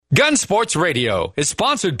Gun Sports Radio is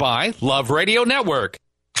sponsored by Love Radio Network.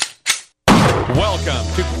 Welcome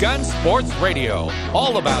to Gun Sports Radio,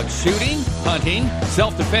 all about shooting, hunting,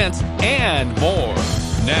 self-defense, and more.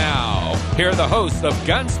 Now, here are the hosts of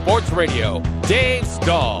Gun Sports Radio, Dave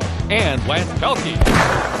Stahl and Lance Pelkey.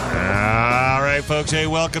 All right, folks. Hey,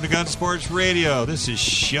 welcome to Gun Sports Radio. This is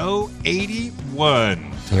show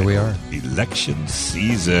 81. Here we are. Election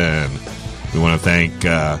season. We want to thank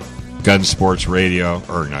Gun Sports Radio,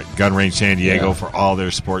 or not, Gun Range San Diego for all their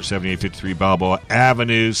support. 7853 Balboa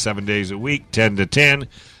Avenue, 7 days a week, 10 to 10.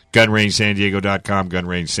 GunRangeSanDiego.com,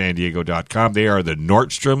 GunRangeSanDiego.com. They are the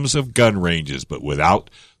Nordstroms of gun ranges, but without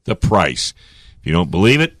the price. If you don't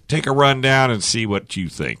believe it, take a run down and see what you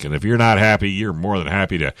think. And if you're not happy, you're more than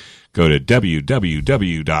happy to go to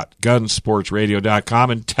www.gunsportsradio.com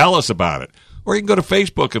and tell us about it. Or you can go to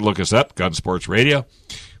Facebook and look us up, Gun Sports Radio.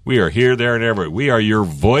 We are here, there, and everywhere. We are your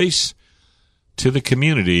voice to the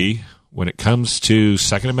community when it comes to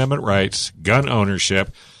Second Amendment rights, gun ownership,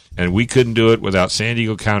 and we couldn't do it without San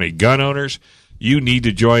Diego County gun owners. You need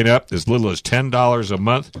to join up as little as $10 a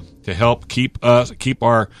month to help keep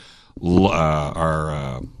our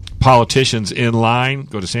politicians in line.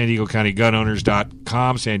 Go to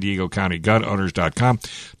SanDiegoCountyGunOwners.com, SanDiegoCountyGunOwners.com.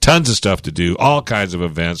 Tons of stuff to do, all kinds of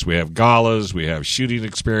events. We have galas, we have shooting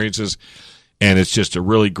experiences, and it's just a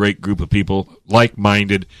really great group of people,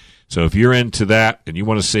 like-minded. So if you're into that and you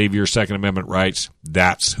want to save your Second Amendment rights,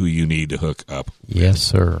 that's who you need to hook up. Yes,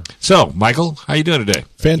 sir. So, Michael, how you doing today?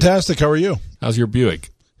 Fantastic. How are you? How's your Buick?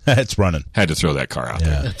 It's running. Had to throw that car out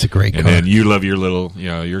there. It's a great car. And then you love your little,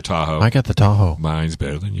 your Tahoe. I got the Tahoe. Mine's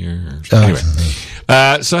better than yours. Anyway.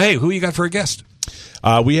 So, hey, who you got for a guest?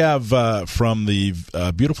 We have from the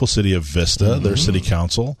beautiful city of Vista, their city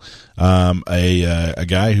council, a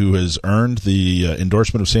guy who has earned the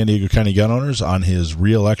endorsement of San Diego County gun owners on his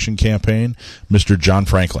re-election campaign, Mr. John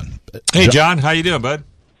Franklin. Hey, John, how you doing, bud?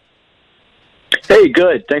 Hey,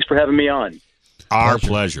 good. Thanks for having me on. Our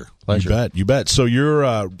pleasure. You bet. So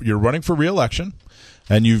you're running for re-election,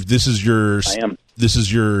 and you're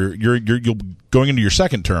going into your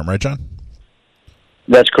second term, right, John?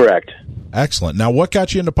 That's correct. Excellent. Now, what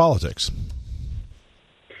got you into politics?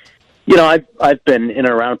 I've been in and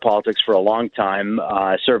around politics for a long time.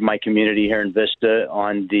 I served my community here in Vista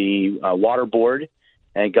on the water board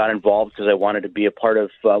and got involved because I wanted to be a part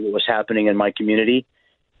of what was happening in my community.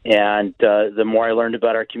 And the more I learned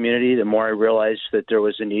about our community, the more I realized that there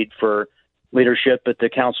was a need for leadership at the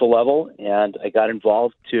council level. And I got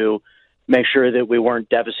involved to make sure that we weren't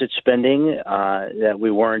deficit spending, that we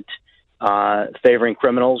weren't favoring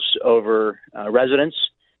criminals over residents,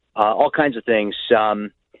 all kinds of things. A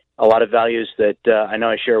lot of values that I know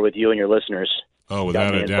I share with you and your listeners. Oh,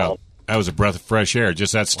 without a doubt. That was a breath of fresh air.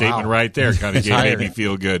 Just that statement right there kind of made me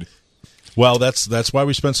feel good. Well, that's why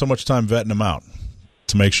we spend so much time vetting them out,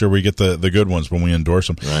 to make sure we get the good ones when we endorse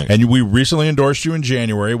them. Right. And we recently endorsed you in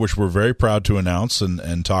January, which we're very proud to announce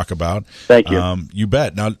and talk about. Thank you. You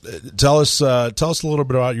bet. Now, tell us a little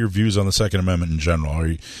bit about your views on the Second Amendment in general. Are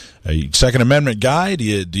you a Second Amendment guy? Do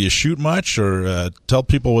you shoot much? Or tell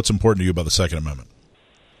people what's important to you about the Second Amendment.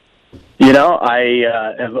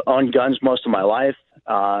 I have owned guns most of my life.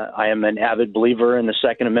 I am an avid believer in the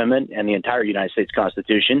Second Amendment and the entire United States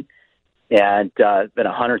Constitution, and been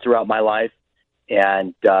a hunter throughout my life,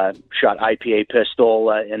 and shot IPA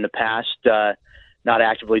pistol in the past. Not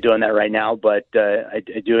actively doing that right now, but I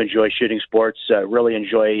do enjoy shooting sports. Really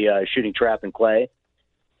enjoy shooting trap and clay,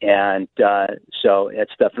 and so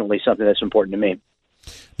it's definitely something that's important to me.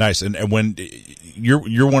 Nice. And when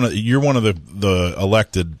you're one of the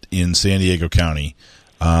elected in San Diego County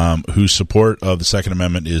whose support of the Second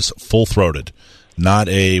Amendment is full-throated. Not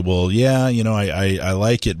I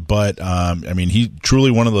like it, but he's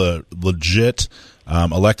truly one of the legit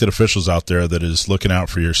elected officials out there that is looking out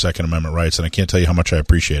for your Second Amendment rights, and I can't tell you how much I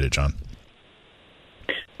appreciate it, John.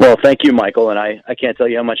 Well, thank you, Michael, and I can't tell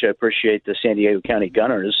you how much I appreciate the San Diego County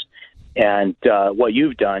Gunners and what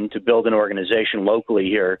you've done to build an organization locally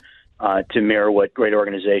here to mirror what great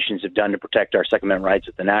organizations have done to protect our Second Amendment rights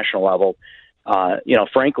at the national level.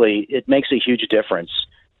 Frankly, it makes a huge difference.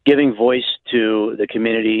 Giving voice to the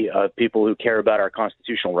community of people who care about our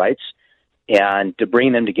constitutional rights and to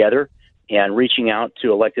bring them together and reaching out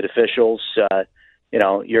to elected officials.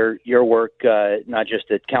 Your work, not just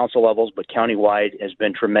at council levels, but countywide, has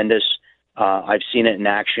been tremendous. I've seen it in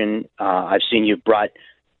action. I've seen you brought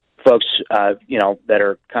folks, that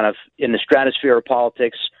are kind of in the stratosphere of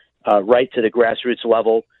politics, right to the grassroots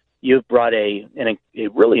level. You've brought a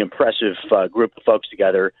really impressive group of folks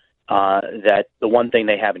together that the one thing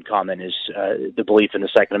they have in common is the belief in the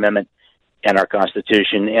Second Amendment. and our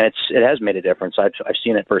Constitution, and it has made a difference. I've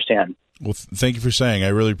seen it firsthand. Well, thank you for saying. I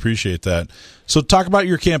really appreciate that. So, talk about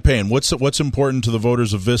your campaign. What's important to the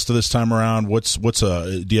voters of Vista this time around?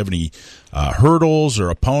 Do you have any hurdles or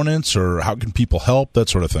opponents, or how can people help? That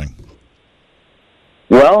sort of thing.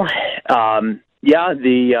 Well,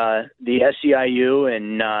 the SEIU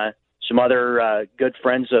and some other good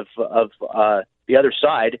friends of the other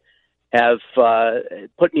side have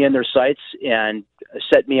put me in their sights and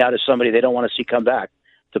set me out as somebody they don't want to see come back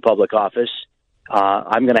to public office.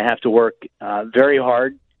 I'm going to have to work very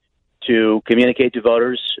hard to communicate to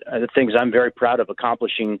voters the things I'm very proud of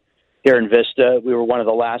accomplishing here in Vista. We were one of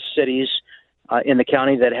the last cities in the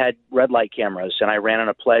county that had red light cameras, and I ran on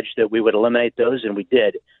a pledge that we would eliminate those, and we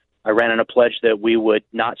did. I ran on a pledge that we would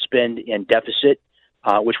not spend in deficit,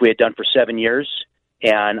 which we had done for 7 years.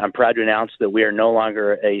 And I'm proud to announce that we are no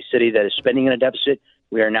longer a city that is spending in a deficit.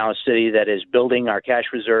 We are now a city that is building our cash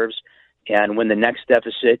reserves. And when the next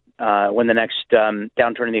downturn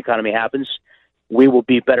in the economy happens, we will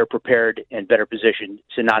be better prepared and better positioned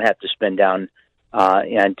to not have to spend down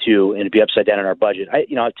and to be upside down in our budget.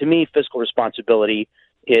 To me, fiscal responsibility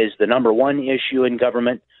is the number one issue in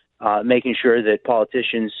government. Making sure that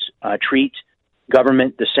politicians treat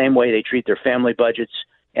government the same way they treat their family budgets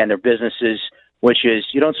and their businesses, which is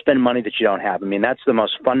you don't spend money that you don't have. I mean, that's the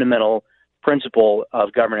most fundamental principle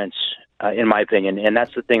of governance, in my opinion, and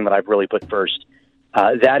that's the thing that I've really put first.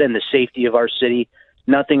 That and the safety of our city.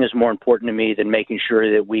 Nothing is more important to me than making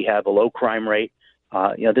sure that we have a low crime rate.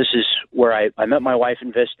 This is where I met my wife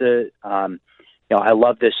in Vista. I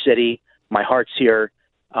love this city. My heart's here.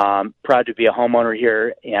 Proud to be a homeowner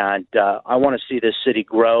here, and I want to see this city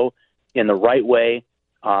grow in the right way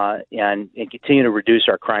and continue to reduce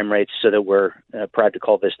our crime rates so that we're proud to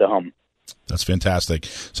call Vista home. That's fantastic.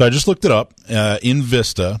 So I just looked it up. In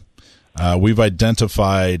Vista, we've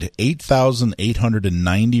identified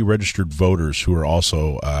 8,890 registered voters who are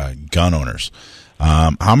also gun owners.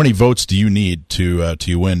 How many votes do you need to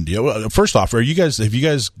win? First off, have you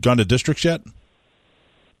guys gone to districts yet?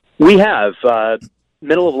 We have.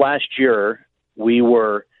 Middle of last year, we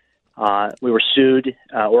were sued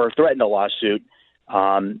or threatened a lawsuit,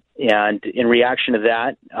 and in reaction to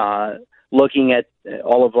that, looking at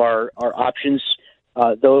all of our options,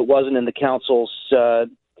 though it wasn't the council's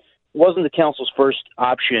first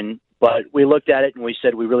option, but we looked at it and we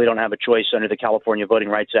said we really don't have a choice under the California Voting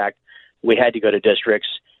Rights Act. We had to go to districts.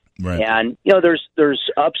 Right. And there's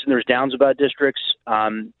ups and there's downs about districts.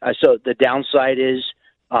 So the downside is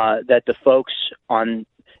that the folks in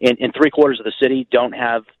 3/4 of the city don't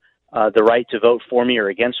have the right to vote for me or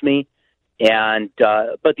against me. And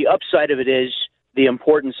but the upside of it is the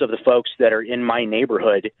importance of the folks that are in my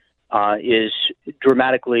neighborhood is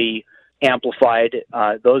dramatically amplified.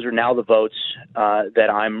 Those are now the votes that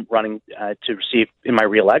I'm running to receive in my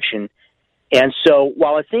reelection. And so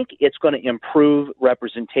while I think it's going to improve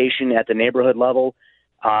representation at the neighborhood level,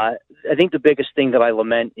 I think the biggest thing that I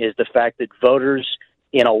lament is the fact that voters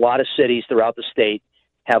in a lot of cities throughout the state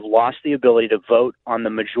have lost the ability to vote on the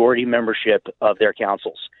majority membership of their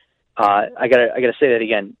councils. I gotta say that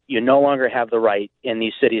again. You no longer have the right in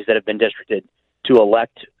these cities that have been districted to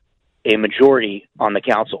elect a majority on the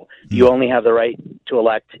council. You only have the right to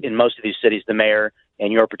elect in most of these cities the mayor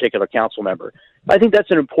and your particular council member. I think that's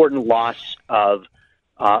an important loss of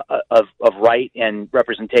right and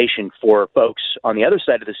representation for folks on the other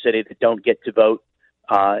side of the city that don't get to vote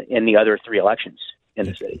in the other three elections in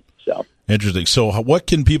the city. So interesting. So what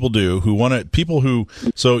can people do who want to?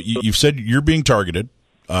 So you've said you're being targeted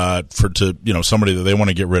to somebody that they want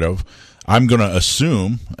to get rid of. I'm going to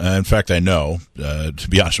assume, in fact, I know, to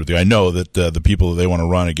be honest with you, I know that the people that they want to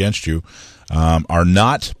run against you are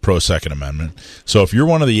not pro-Second Amendment. So if you're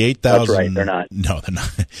one of the 8,000... That's right, they're not. No, they're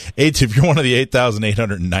not. If you're one of the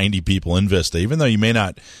 8,890 people in Vista, even though you may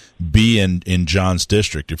not be in John's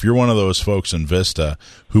district, if you're one of those folks in Vista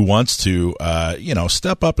who wants to,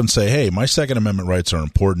 step up and say, hey, my Second Amendment rights are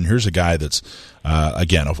important. Here's a guy that's,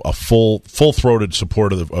 again, a full-throated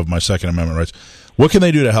supporter of my Second Amendment rights. What can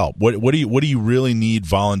they do to help? What do you really need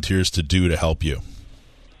volunteers to do to help you?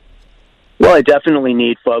 Well, I definitely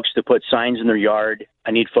need folks to put signs in their yard.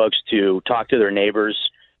 I need folks to talk to their neighbors,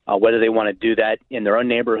 whether they want to do that in their own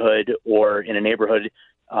neighborhood or in a neighborhood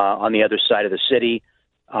on the other side of the city.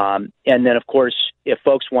 And then, of course, if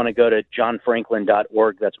folks want to go to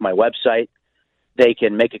johnfranklin.org, that's my website, they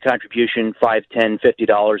can make a contribution. $5, $10,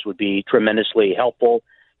 $50 would be tremendously helpful.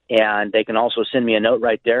 And they can also send me a note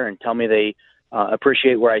right there and tell me they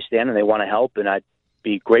appreciate where I stand and they want to help. And I'd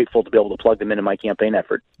be grateful to be able to plug them into my campaign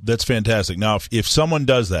effort. That's fantastic. Now, if someone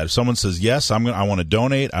does that, if someone says, yes, I want to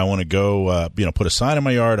donate, I want to go, put a sign in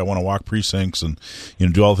my yard, I want to walk precincts and,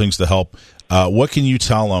 do all the things to help, what can you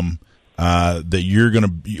tell them that you're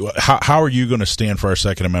going to, how are you going to stand for our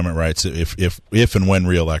Second Amendment rights if and when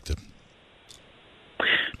reelected?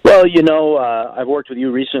 Well, I've worked with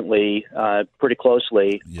you recently pretty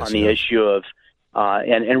closely on the issue of,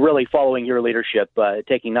 and really following your leadership,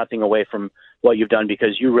 taking nothing away from what you've done,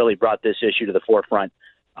 because you really brought this issue to the forefront.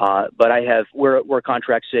 But we're a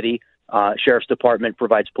contract city. Sheriff's Department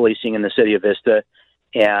provides policing in the city of Vista,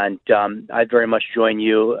 and I'd very much join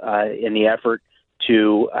you in the effort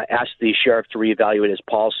to ask the sheriff to reevaluate his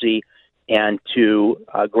policy and to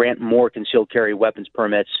grant more concealed carry weapons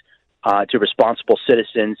permits to responsible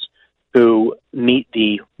citizens who meet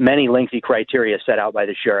the many lengthy criteria set out by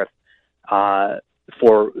the sheriff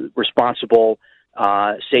for responsible,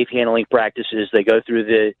 safe handling practices. They go through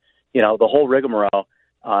the whole rigmarole.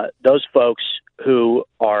 Those folks who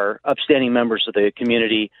are upstanding members of the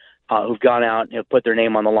community who've gone out and have put their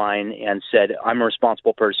name on the line and said, I'm a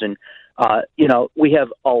responsible person. We have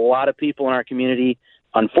a lot of people in our community,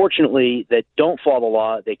 unfortunately, that don't follow the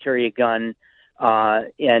law. They carry a gun,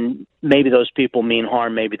 and maybe those people mean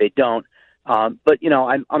harm, maybe they don't. But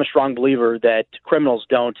I'm a strong believer that criminals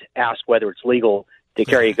don't ask whether it's legal to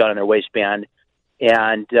carry a gun in their waistband.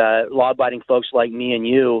 And law-abiding folks like me and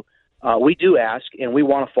you, we do ask, and we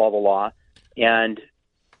want to follow the law. And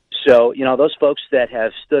so, those folks that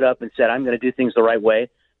have stood up and said, I'm going to do things the right way,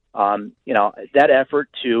 that effort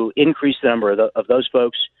to increase the number of those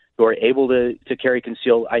folks who are able to carry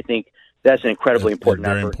concealed, I think that's an incredibly important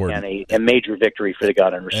effort and a major victory for the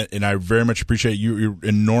gun owners. And I very much appreciate your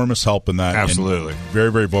enormous help in that. Absolutely.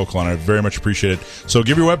 Very, very vocal on it. I very much appreciate it. So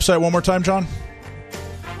give your website one more time, John.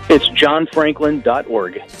 It's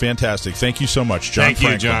johnfranklin.org. Fantastic. Thank you so much, John. Thank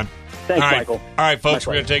you, John. Thanks, Michael. All right, folks,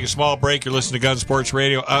 we're going to take a small break. You're listening to Gun Sports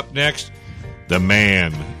Radio. Up next, the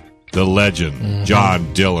man, the legend,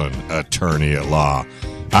 John Dillon, attorney at law.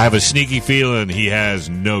 I have a sneaky feeling he has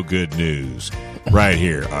no good news right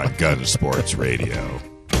here on Gun Sports Radio.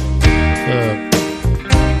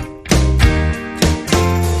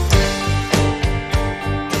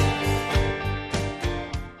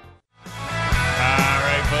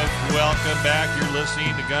 Welcome back. You're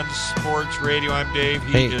listening to Gun Sports Radio. I'm Dave.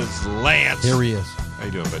 He is Lance. Here he is. How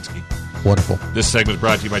you doing, Betsky? Wonderful. This segment is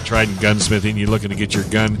brought to you by Trident Gunsmithing. You're looking to get your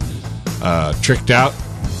gun tricked out,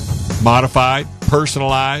 modified,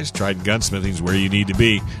 personalized. Trident Gunsmithing is where you need to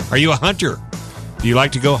be. Are you a hunter? Do you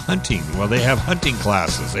like to go hunting? Well, they have hunting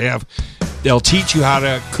classes. They'll teach you how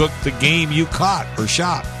to cook the game you caught or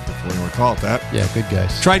shot, if we want to call it that. Yeah, good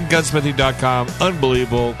guys. TridentGunsmithing.com.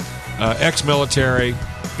 Unbelievable. Ex-military.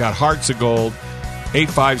 Got hearts of gold.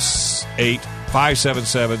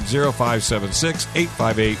 858-577-0576.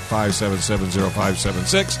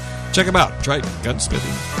 858-577-0576. Check them out.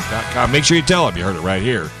 TridentGunsmithing.com. Make sure you tell them you heard it right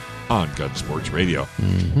here on Gun Sports Radio.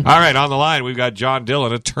 All right, on the line, we've got John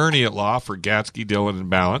Dillon, attorney at law for Gatzke, Dillon, and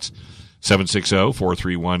Balance.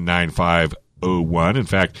 760-431-9501. In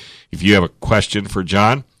fact, if you have a question for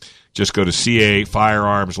John, just go to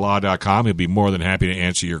cafirearmslaw.com. He'll be more than happy to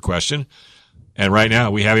answer your question. And right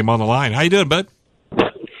now, we have him on the line. How you doing, bud?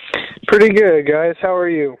 Pretty good, guys. How are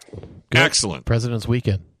you? Excellent. President's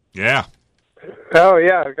Weekend. Yeah. Oh,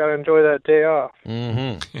 yeah. Got to enjoy that day off.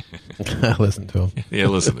 Mm-hmm. Listen to him. Yeah,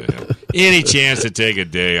 listen to him. Any chance to take a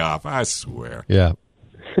day off, I swear. Yeah.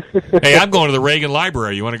 Hey, I'm going to the Reagan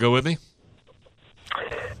Library. You want to go with me?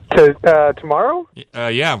 Tomorrow?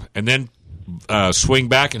 Yeah, and then swing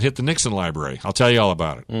back and hit the Nixon Library. I'll tell you all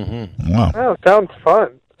about it. Mm-hmm. Wow. Oh, sounds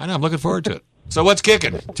fun. I know. I'm looking forward to it. So what's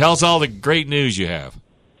kicking? Tell us all the great news you have.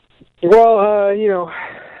 Well,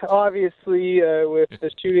 obviously with the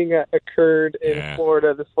shooting that occurred in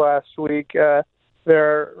Florida this last week, there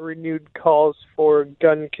are renewed calls for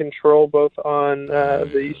gun control both on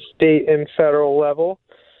the state and federal level.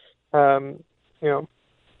 What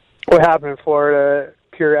happened in Florida,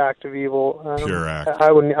 pure act of evil. Pure act.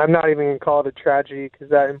 I'm not even going to call it a tragedy because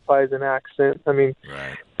that implies an accident. I mean,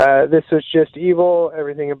 right. This was just evil,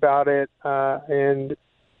 everything about it, and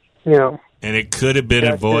it could have been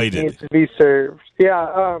avoided. Needs to be served.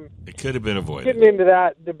 Yeah. It could have been avoided. Getting into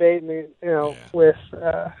that debate, with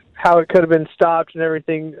how it could have been stopped and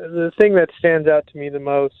everything. The thing that stands out to me the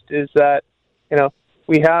most is that,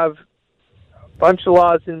 we have a bunch of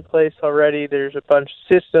laws in place already. There's a bunch of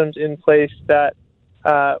systems in place that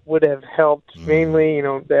would have helped. Mainly,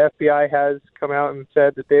 the FBI has come out and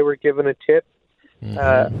said that they were given a tip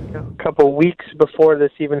a couple of weeks before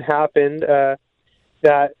this even happened, that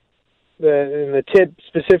the tip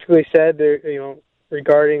specifically said there,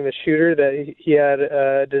 regarding the shooter, that he had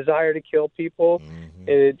a desire to kill people. Mm-hmm.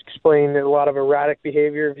 It explained a lot of erratic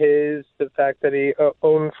behavior of his, the fact that he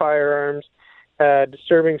owned firearms,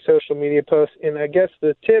 disturbing social media posts, and I guess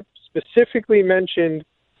the tip specifically mentioned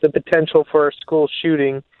the potential for a school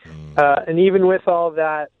shooting. And even with all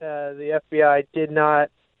that, the FBI did not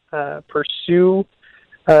pursue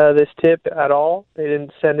this tip at all. They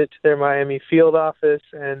didn't send it to their Miami field office,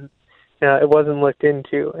 and it wasn't looked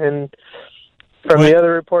into. And from the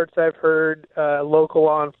other reports I've heard, local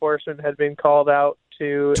law enforcement had been called out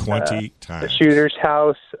to 20 times. the shooter's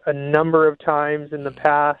house a number of times in the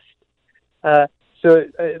past. So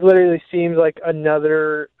it literally seems like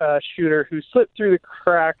another shooter who slipped through the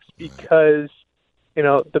cracks because,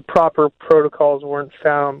 the proper protocols weren't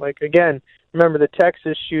found. Like, again, remember the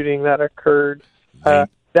Texas shooting that occurred.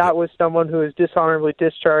 That was someone who was dishonorably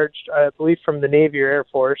discharged, I believe, from the Navy or Air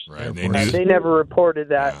Force. Right. They never reported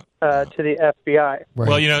that to the FBI. Right.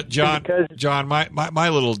 Well, John, my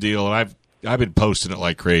little deal, and I've been posting it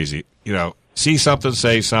like crazy. See something,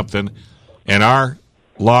 say something, and our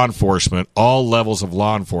law enforcement, all levels of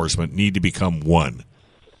law enforcement, need to become one.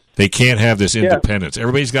 They can't have this independence.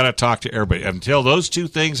 Everybody's got to talk to everybody. Until those two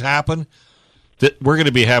things happen, we're going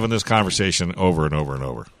to be having this conversation over and over and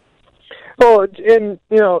over. Well, and,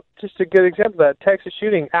 just a good example of that, Texas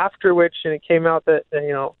shooting, after which, and it came out that,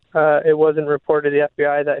 it wasn't reported to the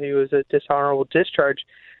FBI that he was a dishonorable discharge.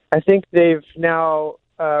 I think they've now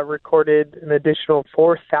recorded an additional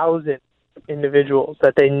 4,000 individuals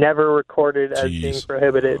that they never recorded as being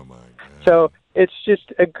prohibited. Oh, my God. So it's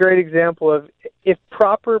just a great example of if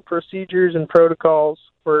proper procedures and protocols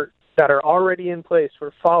that are already in place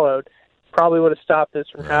were followed, probably would have stopped this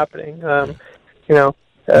from happening. And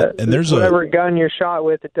there's whatever gun you're shot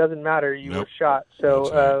with, it doesn't matter. You were shot,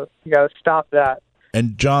 so you got to stop that.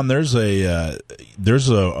 And John, there's a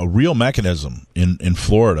real mechanism in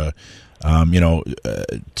Florida, they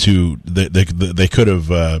could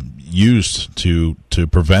have used to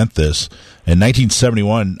prevent this. In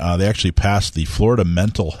 1971, they actually passed the Florida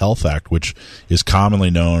Mental Health Act, which is commonly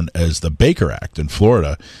known as the Baker Act in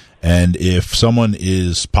Florida. And if someone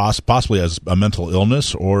is possibly has a mental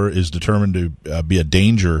illness or is determined to be a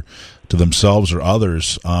danger to themselves or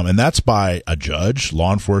others, and that's by a judge,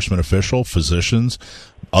 law enforcement official, physicians,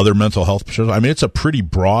 other mental health professionals. I mean, it's a pretty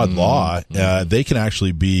broad law. They can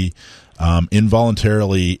actually be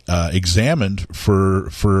involuntarily examined for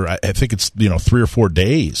I think it's 3 or 4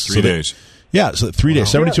 days. 3 days. Yeah, so 3 days,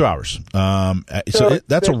 72 hours.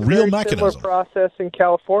 That's a real mechanism. Similar process in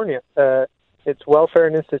California. It's Welfare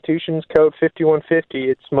and Institutions Code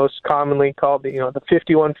 5150. It's most commonly called the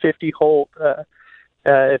 5150 hold.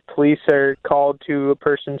 If police are called to a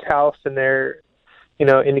person's house and they're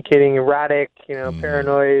indicating erratic,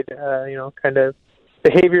 paranoid, kind of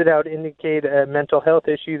behavior that would indicate a mental health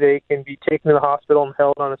issue, they can be taken to the hospital and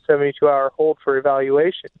held on a 72-hour hold for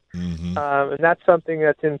evaluation. Mm-hmm. And that's something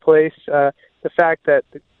that's in place. The fact that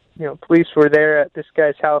police were there at this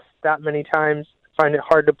guy's house that many times, I find it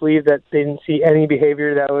hard to believe that they didn't see any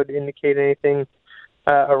behavior that would indicate anything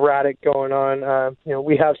erratic going on.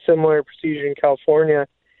 We have similar procedure in California.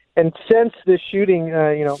 And since the shooting,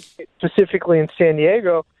 specifically in San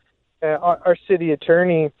Diego, our city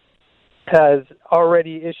attorney has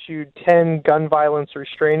already issued 10 gun violence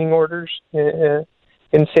restraining orders in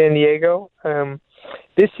San Diego.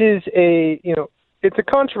 This is it's a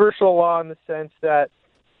controversial law in the sense that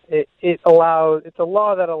it's a law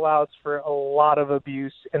that allows for a lot of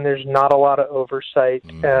abuse, and there's not a lot of oversight,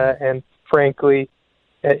 and frankly,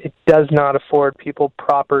 it does not afford people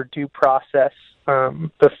proper due process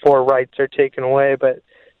before rights are taken away. But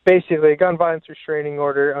basically, a gun violence restraining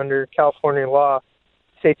order under California law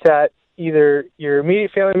states that either your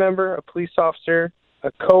immediate family member, a police officer,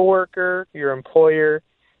 a coworker, your employer,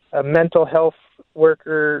 a mental health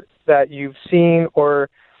worker that you've seen, or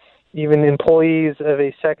even employees of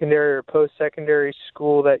a secondary or post-secondary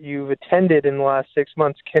school that you've attended in the last 6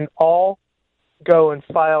 months can all go and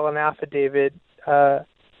file an affidavit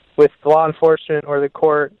with law enforcement or the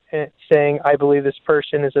court saying, I believe this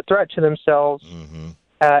person is a threat to themselves. Mm-hmm.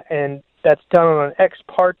 And that's done on an ex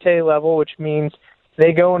parte level, which means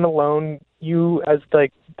they go in alone. You, as the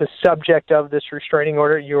subject of this restraining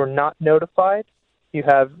order, you are not notified. You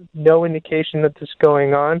have no indication that this is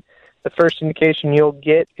going on. The first indication you'll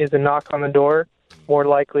get is a knock on the door, more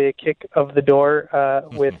likely a kick of the door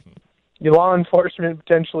with law enforcement,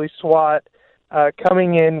 potentially SWAT,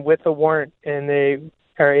 coming in with a warrant, and they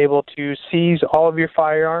are able to seize all of your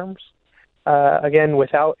firearms, again,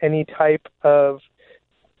 without any type of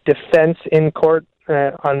defense in court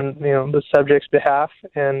on the subject's behalf.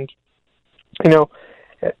 And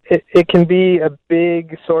it can be a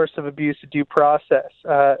big source of abuse of due process.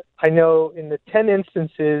 I know in the 10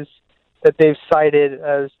 instances that they've cited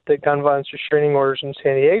as the gun violence restraining orders in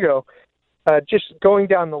San Diego, just going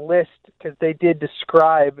down the list, because they did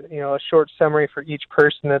describe, a short summary for each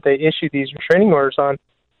person that they issued these restraining orders on.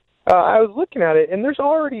 I was looking at it, and there's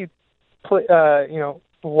already,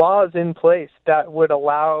 laws in place that would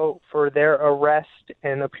allow for their arrest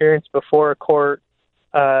and appearance before a court.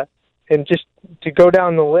 And just to go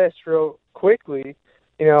down the list real quickly,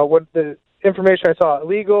 what the information I saw: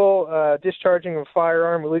 illegal discharging of a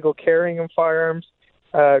firearm, illegal carrying of firearms,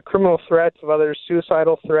 criminal threats of others,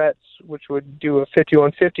 suicidal threats, which would do a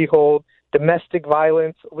 5150 hold, domestic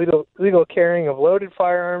violence, illegal carrying of loaded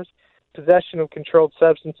firearms, possession of controlled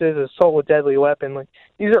substances, assault with deadly weapon. Like,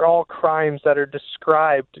 these are all crimes that are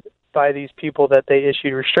described by these people that they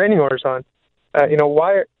issued restraining orders on.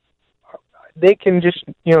 Why they can just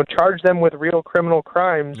charge them with real criminal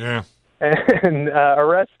crimes and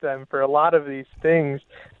arrest them for a lot of these things,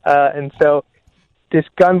 and so this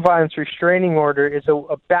gun violence restraining order is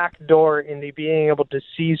a backdoor into being able to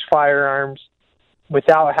seize firearms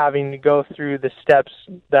without having to go through the steps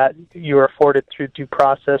that you are afforded through due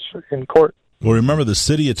process in court. Well, remember, the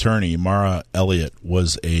city attorney, Mara Elliott,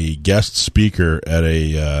 was a guest speaker at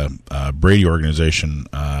a Brady organization.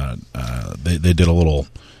 They did a little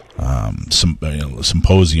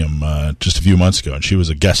symposium just a few months ago, and she was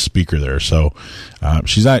a guest speaker there. So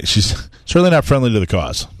she's certainly not friendly to the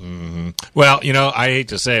cause. Mm-hmm. Well, I hate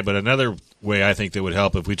to say it, but another way I think that would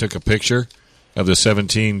help if we took a picture of the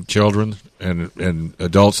 17 children and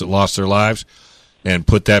adults that lost their lives and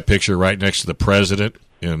put that picture right next to the president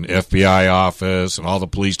and FBI office and all the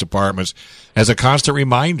police departments as a constant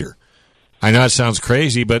reminder. I know it sounds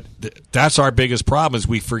crazy, but that's our biggest problem is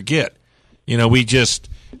we forget. We just,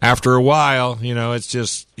 after a while, it's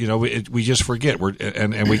just, we just forget.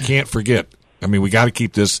 And we can't forget. I mean, we got to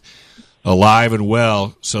keep this alive and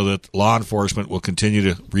well so that law enforcement will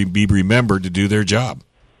continue to be remembered to do their job.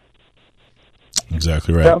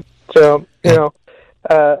 Exactly right. Yeah. So,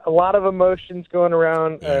 a lot of emotions going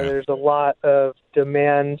around. There's a lot of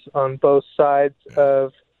demands on both sides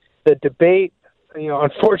of the debate.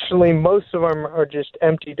 Unfortunately, most of them are just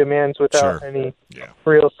empty demands without any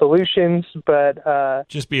real solutions. But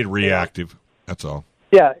just being reactive. That's all.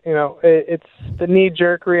 Yeah, it's the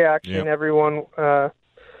knee-jerk reaction. Yep. Everyone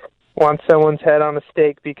wants someone's head on a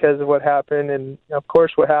stake because of what happened. And, of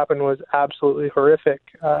course, what happened was absolutely horrific.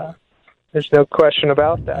 There's no question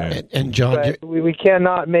about that. And John, we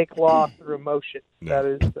cannot make law through emotion. No. That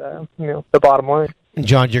is, the bottom line.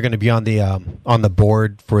 John, you're going to be on the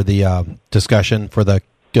board for the discussion for the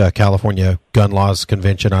California Gun Laws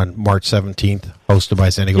Convention on March 17th, hosted by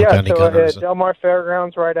San Diego County Gunners. Del Mar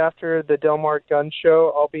Fairgrounds, right after the Del Mar Gun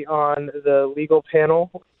Show, I'll be on the legal panel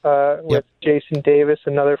with Jason Davis,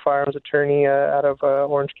 another firearms attorney out of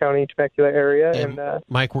Orange County, Temecula area. And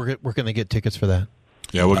Mike, we're going to get tickets for that.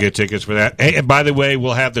 Yeah, we'll get tickets for that. Hey, and by the way,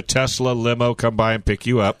 we'll have the Tesla limo come by and pick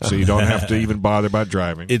you up, so you don't have to even bother about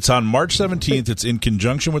driving. It's on March 17th. It's in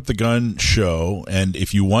conjunction with the gun show, and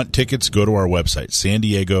if you want tickets, go to our website, San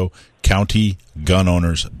Diego County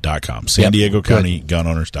Gunowners.com. San Diego County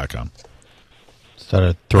Gunowners.com.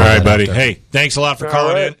 All right, buddy. Hey, thanks a lot for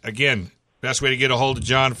calling in. Again, best way to get a hold of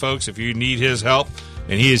John, folks, if you need his help,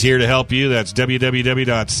 and he is here to help you. That's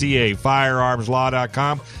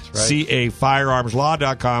www.cafirearmslaw.com. Right.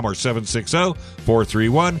 cafirearmslaw.com or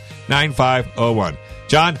 760-431-9501.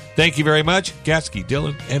 John, thank you very much. Gatsky,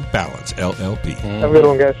 Dillon, and Balance, LLP. Have a good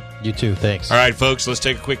one, guys. You too. Thanks. All right, folks, let's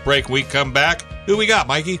take a quick break. When we come back, who we got,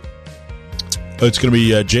 Mikey? It's going to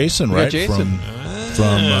be Jason, right? Jason. From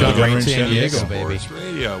Gun Range San Diego, baby.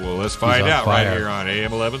 Radio. Well, let's find out right here on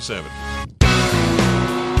AM 1170.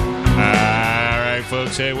 All right,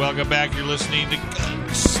 folks. Hey, welcome back. You're listening to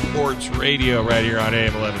Gun Sports Radio right here on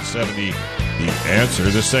AM 1170. The Answer.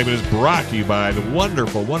 This segment is brought to you by the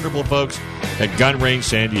wonderful, wonderful folks at Gun Range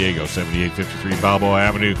San Diego, 7853 Balboa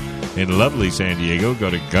Avenue in lovely San Diego. Go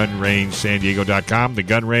to gunrangesandiego.com, the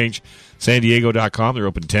gunrangesandiego.com. They're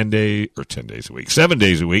open 7 days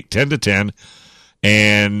a week, 10 to 10.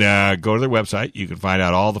 And go to their website. You can find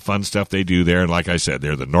out all the fun stuff they do there. And like I said,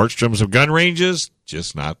 they're the Nordstroms of gun ranges,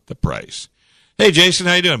 just not the price. Hey, Jason,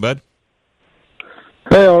 how you doing, bud?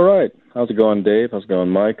 Hey, all right. How's it going, Dave? How's it going,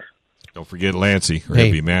 Mike? Don't forget Lancey, or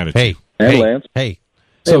he'll be mad at you. And Lance. Hey.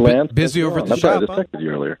 So Lance, busy over at the shop, I texted you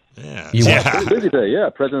earlier. Yeah. Busy day,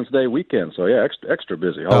 President's Day weekend, so extra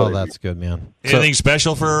busy. That's good, man. Anything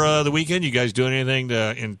special for the weekend? You guys doing anything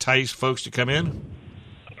to entice folks to come in?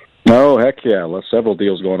 Oh, heck yeah. Several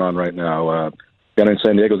deals going on right now. Gun Range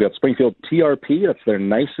San Diego's got Springfield TRP. That's their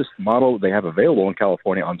nicest model they have available in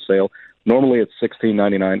California on sale. Normally it's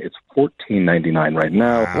 $16.99. It's $14.99 right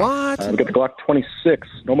now. What? We got the Glock 26.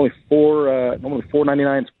 Normally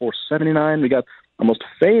 $4.99. It's $4.79. We got our most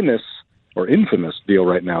famous or infamous deal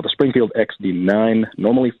right now, the Springfield XD9.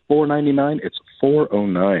 Normally $4.99. It's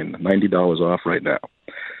 $4.09. $90 off right now.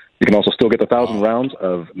 You can also still get the 1,000 rounds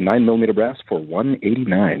of 9mm brass for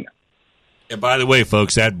 $189. And by the way,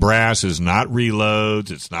 folks, that brass is not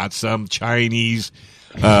reloads. It's not some Chinese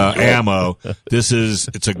ammo. It's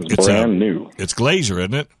brand new. It's Glazer,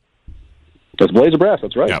 isn't it? It's Blazer brass.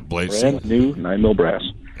 That's right. Yeah, Blazer. Brand new 9mm brass.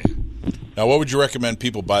 Now, what would you recommend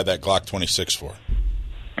people buy that Glock 26 for?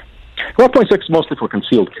 Glock 26 is mostly for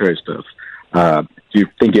concealed carry stuff. If you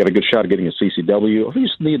think you have a good shot at getting a CCW, if you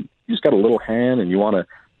just got a little hand and you want a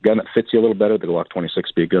gun that fits you a little better, the Glock 26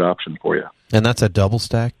 would be a good option for you. And that's a double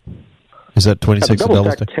stack? Is that 26 a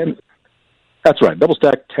double stack? That's right. Double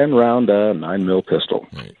stack 10-round 9mm pistol.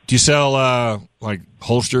 Right. Do you sell like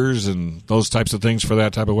holsters and those types of things for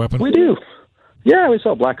that type of weapon? We do. Yeah, we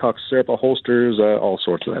sell Blackhawk syrup, holsters, all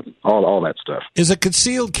sorts of that, all that stuff. Is a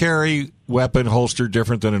concealed carry weapon holster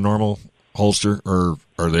different than a normal holster, or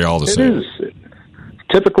are they all the same? It is.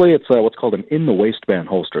 Typically, it's what's called an in-the-waistband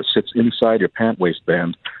holster. It sits inside your pant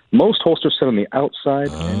waistband. Most holsters sit on the outside,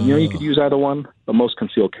 and you could use either one, but most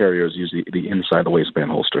concealed carriers use the inside the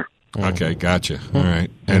waistband holster. Okay, gotcha. All right.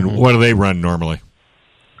 And what do they run normally?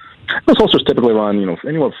 Those holsters typically run, anywhere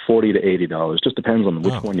from $40 to $80. Just depends on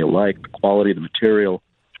which one you like, the quality, the material.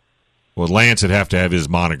 Well, Lance would have to have his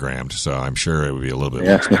monogrammed, so I'm sure it would be a little bit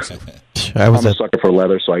more expensive. I'm a sucker for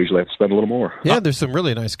leather, so I usually have to spend a little more. Yeah, there's some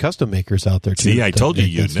really nice custom makers out there, too. See, I told you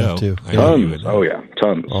you'd know. Too. Tons. Oh, yeah,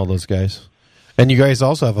 tons. All those guys. And you guys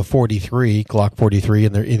also have a 43, Glock 43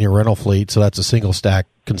 in your rental fleet, so that's a single stack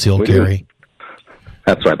concealed carry.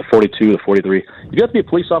 That's right, the 42, the 43. You have to be a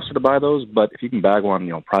police officer to buy those, but if you can bag one,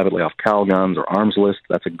 privately off Cal Guns or Arms List,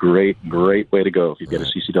 that's a great way to go if you get a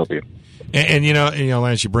CCW. And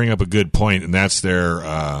Lance, you bring up a good point, and that's their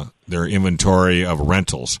inventory of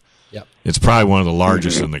rentals. Yep. It's probably one of the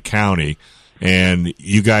largest in the county, and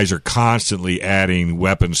you guys are constantly adding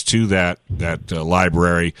weapons to that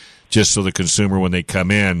library, just so the consumer, when they come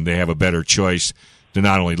in, they have a better choice to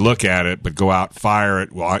not only look at it but go out, fire it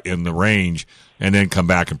in the range, and then come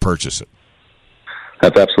back and purchase it.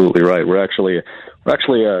 That's absolutely right. We're actually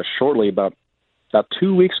shortly, about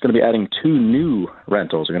 2 weeks, going to be adding 2 new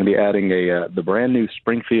rentals. We're going to be adding the brand new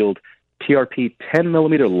Springfield TRP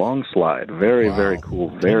 10mm long slide. Very cool,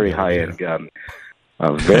 very high end gun.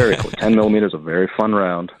 Very cool. 10mm is a very fun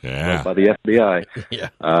round. Yeah. By the FBI. Yeah.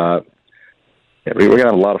 We're going to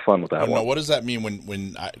have a lot of fun with that one. Now, what does that mean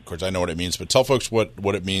when of course, I know what it means, but tell folks what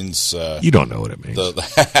it means. You don't know what it means.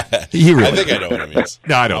 You really I think I know what it means.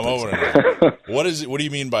 No, I don't. What do you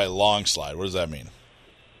mean by long slide? What does that mean?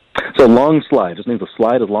 So long slide just means the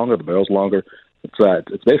slide is longer, the barrel's longer.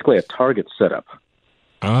 It's basically a target setup.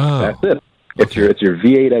 Oh. That's it. It's your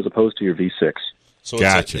V8 as opposed to your V6. So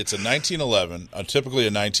gotcha. It's a 1911, typically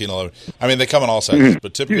a 1911. I mean, they come in all sizes,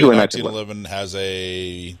 but typically a 1911 has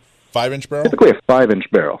a 5-inch barrel? Typically a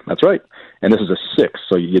 5-inch barrel. That's right. And this is a 6,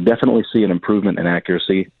 so you definitely see an improvement in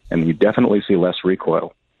accuracy, and you definitely see less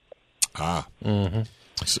recoil. Ah. Mm-hmm.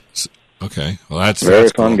 Okay. Well, that's very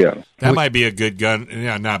that's fun cool. gun. That might be a good gun.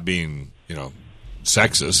 Yeah, not being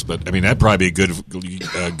sexist, but I mean that'd probably be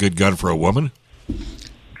a good gun for a woman.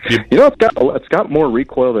 It's got more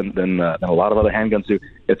recoil than a lot of other handguns do.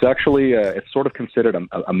 It's actually it's sort of considered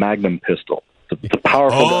a Magnum pistol. It's a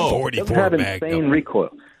powerful gun. 44 it doesn't have insane Magnum. recoil.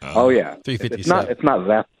 Oh yeah, 357. It's not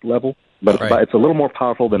that level, but it's a little more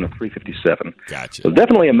powerful than a 357. Gotcha. So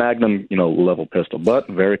definitely a Magnum level pistol, but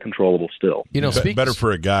very controllable still. Better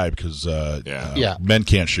for a guy because men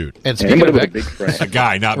can't shoot. And speaking of a big frame. A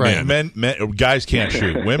guy, not men. Guys can't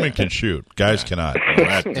shoot. Women can shoot. Guys cannot.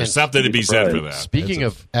 There's something to be said for that. Speaking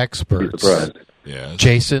of experts, yeah.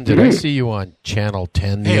 Jason, did I see you on Channel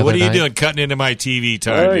 10 the Hey, other what are you night? doing cutting into my TV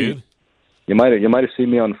time, dude? You might have seen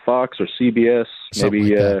me on Fox or CBS, Something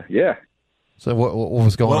maybe. like Yeah. So what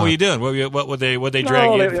was going on? What were you doing? What would they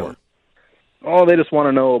drag you in for? Oh, they just want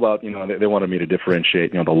to know about they wanted me to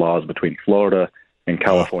differentiate the laws between Florida and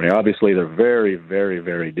California. Obviously, they're very, very,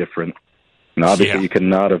 very different. And obviously, you could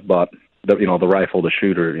not have bought the rifle the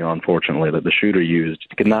shooter. Unfortunately, that the shooter used.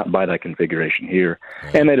 You could not buy that configuration here,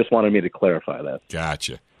 and they just wanted me to clarify that.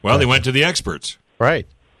 Gotcha. Well, they went to the experts, right?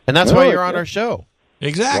 And that's why you're on our show.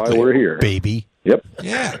 Exactly. Why we're here, baby. Yep.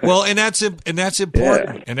 Yeah. Well, and that's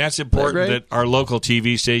important. Yeah. And that's important that our local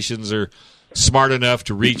TV stations are smart enough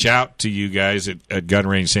to reach out to you guys at Gun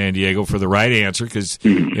Range San Diego for the right answer, because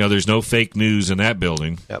there's no fake news in that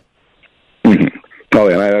building. Yep. Oh,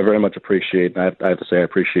 yeah, and I very much appreciate, I have to say, I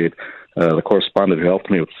appreciate the correspondent who helped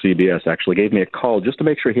me with CBS actually gave me a call just to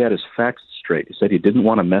make sure he had his facts straight. He said he didn't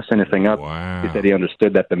want to mess anything up. Wow. He said he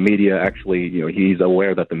understood that the media actually, he's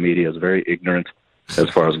aware that the media is very ignorant as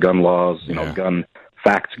far as gun laws, gun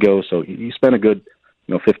facts go. So he spent a good,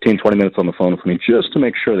 15, 20 minutes on the phone with me just to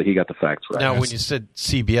make sure that he got the facts right. Now, when you said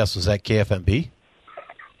CBS, was that KFMB?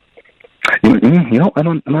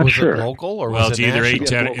 I'm not sure. Was it local or Well, was it's it either national? 8,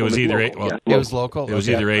 10. It was either 8. Well, It was local. it was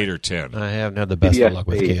either 8 or 10. I haven't had the best of luck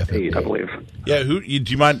with KFMB. 8, I believe. Yeah, do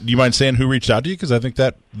you mind saying who reached out to you? Because I think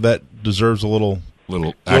that deserves a little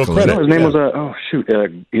accolade. credit. His name was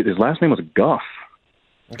his last name was Goff.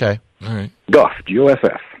 Okay. All right. Goff, Goff.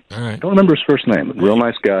 All right. Don't remember his first name. Real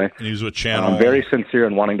nice guy. And he was with Channel. Very sincere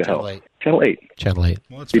and wanting to help. Channel 8. Channel 8. Channel 8.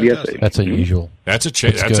 Well, that's CBS fantastic. 8. That's unusual. That's a That's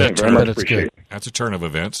that's good. a Very turn. much That's appreciate it. That's a turn of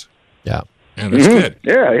events, Yeah. and that's good.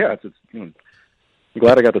 Yeah. I'm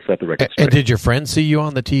glad I got to set the record straight. And did your friends see you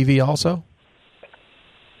on the TV also?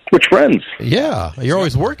 Which friends? Yeah. You're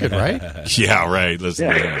always working, right? Yeah, right. Listen.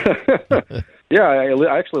 To Yeah,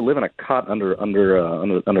 I actually live in a cot under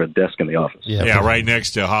a desk in the office. that. Yeah, right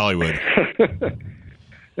next to Hollywood.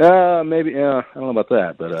 Maybe. I don't know about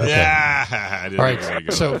that, but Yeah. I didn't All really right.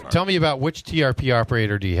 go So that far. tell me about which TRP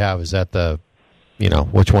operator do you have? Is that the,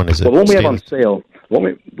 which one is it? Well, what we have on Stanley? sale.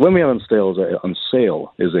 When we have on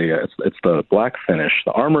sale is it's the black finish,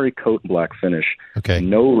 the Armory Coat black finish, Okay.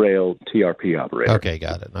 no rail TRP operator. Okay,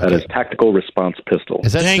 got it. That is Okay. tactical response pistol.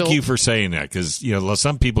 Is that Thank still, you for saying that, because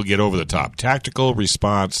some people get over the top. Tactical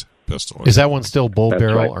response pistol. Is that one still bull That's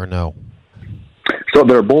barrel right. or no? So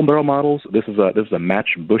there are bull barrel models. This is a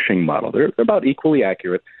match bushing model. They're about equally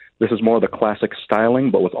accurate. This is more of the classic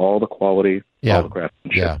styling, but with all the quality, all the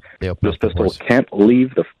craftsmanship. Yeah. They'll This put the pistol horse. can't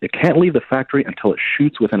leave the factory until it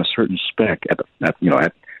shoots within a certain spec at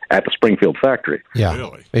the Springfield factory. Yeah.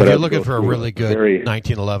 Really? If But you're as looking goes for a through really good very-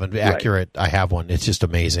 1911 accurate, I have one. It's just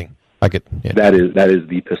amazing. I could. Yeah. That is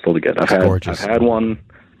the pistol to get. I've gorgeous. had one.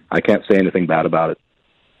 I can't say anything bad about it.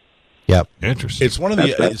 Yep. Interesting. It's one of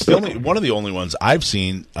the That's it's the only one of the only ones I've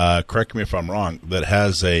seen. Correct me if I'm wrong. That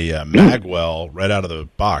has a magwell right out of the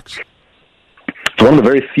box. It's one of the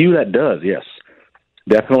very few that does. Yes,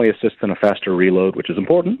 definitely assists in a faster reload, which is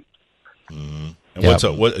important. And Yeah. what's a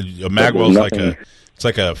magwell's like nothing- it's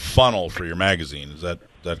like a funnel for your magazine. Is that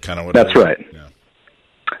kind of what? That's it is? right. Yeah.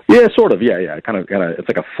 Yeah, sort of. Yeah. Kind of. It's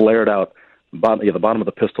like a flared out bottom. Yeah, the bottom of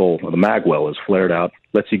the pistol, or the magwell, is flared out.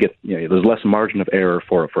 Lets you get. There's less margin of error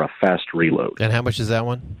for a fast reload. And how much is that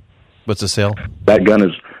one? What's the sale? That gun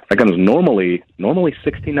is normally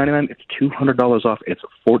 $16.99. It's $200 off. It's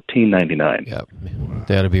 $14.99. Yep.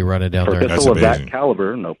 They ought to be running down For a there. pistol of amazing. that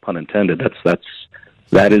caliber, no pun intended.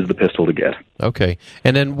 That is the pistol to get. Okay.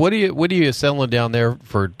 And then what are you selling down there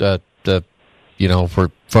for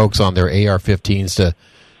for folks on their AR-15s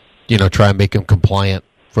to try and make them compliant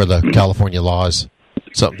for the California laws?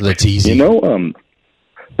 Something that's easy.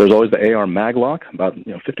 There's always the AR Maglock, about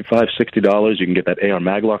 $55, $60. You can get that AR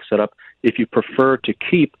Maglock set up. If you prefer to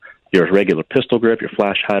keep your regular pistol grip, your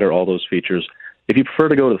flash hider, all those features, if you prefer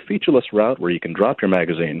to go to the featureless route where you can drop your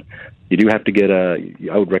magazine, you do have to get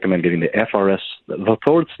I would recommend getting the FRS, the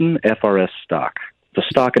Thorson FRS stock. The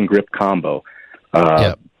stock and grip combo.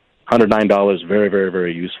 Yep. $109, very, very,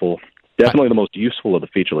 very useful. Definitely the most useful of the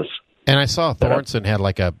featureless. And I saw Thornton had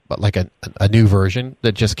like a new version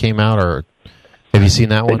that just came out, or have you seen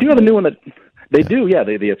that They one? do have a new one that they do. Yeah,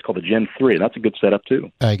 it's called the Gen 3. That's a good setup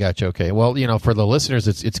too. I got you. Okay. Well, for the listeners,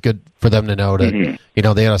 it's good for them to know that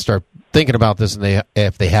Mm-hmm. they ought to start thinking about this, and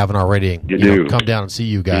if they haven't already, You do. come down and see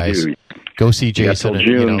you guys. You do. Go see got Jason, till and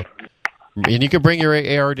June. and you can bring your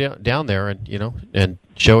AR down there, and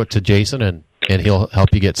show it to Jason, and he'll help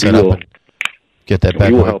you get set up and get that back.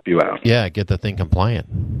 We will help you out. Yeah, get the thing compliant.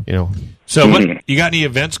 So, what you got any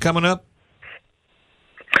events coming up?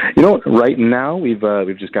 Right now we've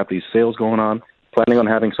just got these sales going on. Planning on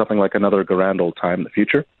having something like another grand old time in the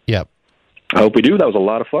future. Yep. I hope we do. That was a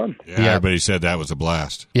lot of fun. Yeah, Yeah. everybody said that was a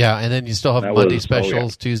blast. Yeah, and then you still have That Monday was-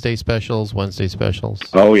 specials, Tuesday specials, Wednesday specials.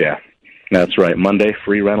 Oh yeah, that's right. Monday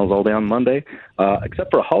free rentals all day on Monday,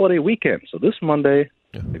 except for a holiday weekend. So this Monday,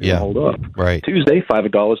 if you Yeah. can hold up. Right. Tuesday,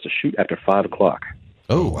 $5 to shoot after 5:00.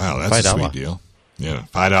 Oh, wow, that's a $5. sweet deal. Yeah,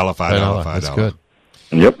 $5, $5. That's good.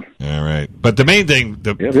 Yep. All right. But the main thing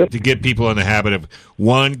Yep. to get people in the habit of,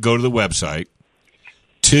 one, go to the website.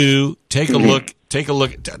 Two, take a look.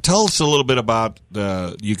 Tell us a little bit about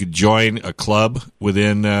you could join a club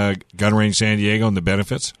within Gun Range San Diego and the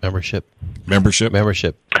benefits. Membership. Membership.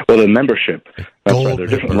 Well, the membership. That's Gold right. There are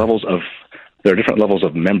different member. levels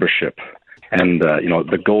of membership, and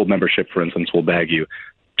the gold membership, for instance, will bag you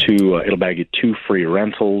 2 free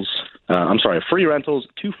rentals free rentals,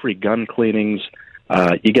 2 free gun cleanings.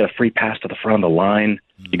 You get a free pass to the front of the line.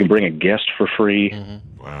 You can bring a guest for free.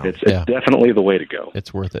 Wow. It's definitely the way to go.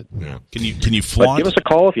 It's worth it. Yeah. Can you But flaunt? give us a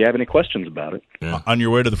call if you have any questions about it. Yeah. On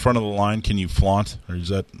your way to the front of the line, can you flaunt? Or is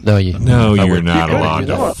that No, you're not You allowed could.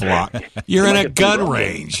 to flaunt. You're in a Like gun a gun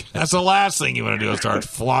range. That's the last thing you want to do is start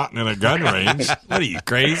flaunting in a gun range. What are you,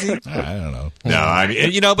 crazy? I don't know. No, I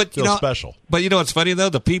mean, but Feels special. But what's funny though?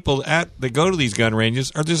 The people that go to these gun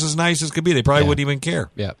ranges are just as nice as could be. They probably wouldn't even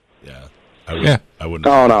care. Yeah. Yeah. I wouldn't.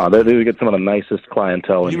 Oh, no, they do get some of the nicest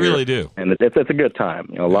clientele in You here. really do. And it's a good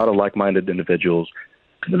time. A lot of like-minded individuals.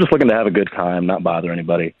 They're just looking to have a good time, not bother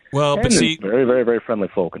anybody. Well, but And see, very, very, very friendly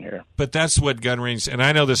folk in here. but that's what gun range. And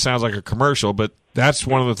I know this sounds like a commercial, but that's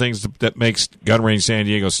one of the things that makes Gun Range San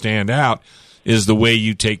Diego stand out is the way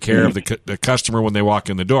you take care of the customer when they walk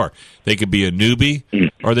in the door. They could be a newbie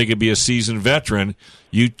or they could be a seasoned veteran.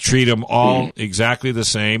 You treat them all exactly the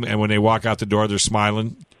same, and when they walk out the door, they're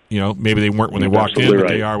smiling. Maybe they weren't when they walked in, but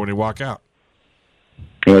they are when they walk out.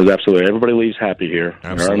 There's absolutely everybody leaves happy here.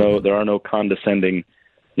 Absolutely. There are no condescending,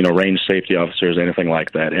 range safety officers, anything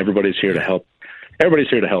like that. Everybody's here to help. Everybody's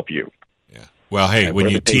here to help you. Yeah. Well, hey, when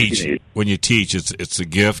you everything you teach, it's a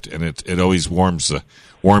gift, and it always warms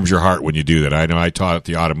your heart when you do that. I know I taught at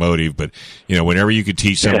the automotive, but whenever you could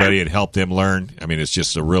teach somebody and help them learn, I mean, it's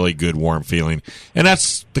just a really good, warm feeling, and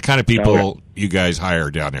that's the kind of people you guys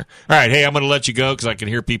hire down there. All right, hey, I'm going to let you go because I can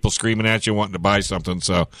hear people screaming at you wanting to buy something.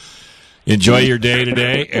 So enjoy your day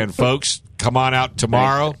today, and folks, come on out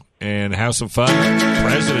tomorrow and have some fun.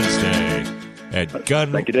 President's Day at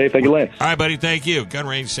Gun. Thank you, Dave. Thank you, Lance. All right, buddy. Thank you. Gun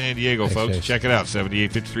Range San Diego, Thanks, folks. Dave. Check it out.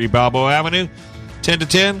 7853 Balboa Avenue, 10 to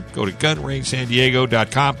 10. Go to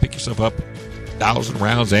gunrangesandiego.com. Pick yourself up 1,000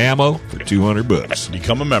 rounds of ammo for $200.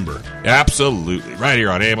 Become a member. Absolutely. Right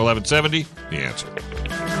here on AM 1170, The Answer.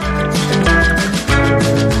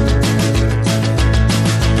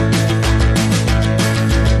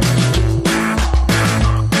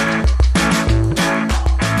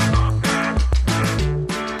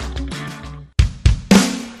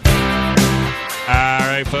 All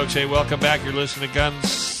right, folks. Hey, welcome back. You're listening to Gun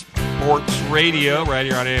Sports Radio right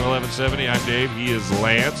here on AM 1170. I'm Dave. He is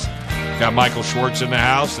Lance. Got Michael Schwartz in the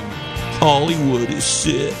house, and Hollywood is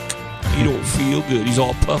sick. He don't feel good. He's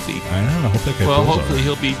all puffy. I don't know. I hope that guy Well, feels all hopefully right.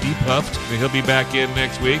 he'll be depuffed, and he'll be back in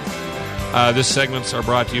next week. This segments are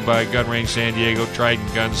brought to you by Gun Range San Diego, Trident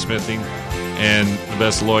Gunsmithing, and the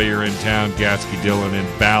best lawyer in town, Gatsky Dillon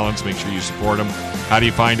and Balance. Make sure you support them. How do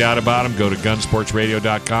you find out about them? Go to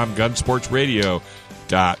gunsportsradio.com,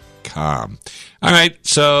 gunsportsradio.com. All right,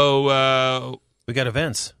 so We got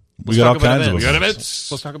events. We got all kinds of we got events.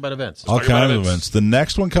 events. Let's talk about events. All talk about kinds of events. events. The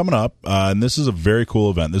next one coming up, and this is a very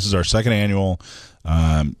cool event. This is our second annual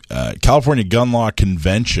California Gun Law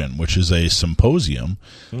Convention, which is a symposium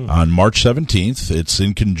on March 17th. It's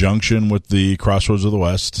in conjunction with the Crossroads of the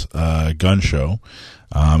West gun show.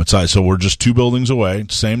 So we're just 2 buildings away,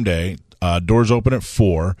 same day. Doors open at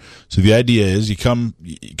 4. So the idea is you come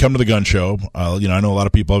to the gun show. I know a lot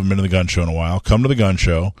of people haven't been to the gun show in a while. Come to the gun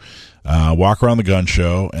show. Walk around the gun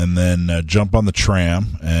show, and then jump on the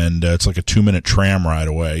tram, and it's like a 2-minute tram ride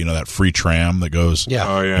away. That free tram that goes. Yeah.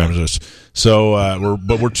 Oh, yeah. So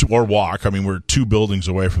we're walk. I mean, we're 2 buildings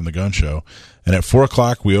away from the gun show, and at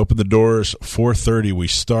 4:00 we open the doors. 4:30 we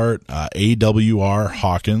start. AWR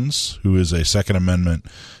Hawkins, who is a Second Amendment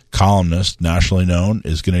columnist, nationally known,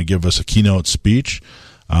 is going to give us a keynote speech.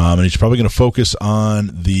 And he's probably going to focus on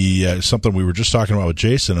the something we were just talking about with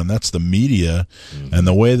Jason, and that's the media and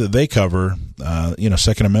the way that they cover,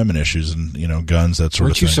 Second Amendment issues and guns, that sort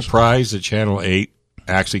Weren't of you thing. surprised that Channel 8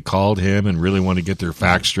 actually called him and really wanted to get their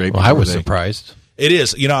facts straight? Well, I before was they- surprised. It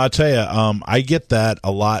is. I'll tell you, I get that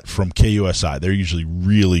a lot from KUSI. They're usually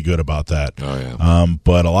really good about that. Oh, yeah.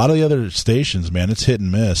 But a lot of the other stations, man, it's hit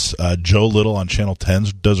and miss. Joe Little on Channel 10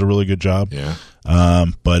 does a really good job. Yeah.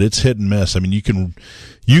 But it's hit and miss. I mean, you can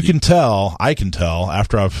tell, I can tell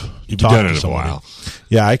after I've You've talked done it to a somebody. while.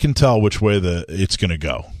 Yeah, I can tell which way it's going to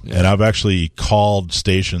go. Yeah. And I've actually called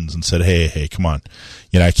stations and said, hey, come on.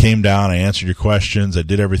 I came down, I answered your questions, I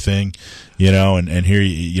did everything, and here,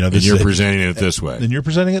 And this you're is presenting it this way. and you're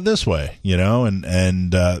presenting it this way,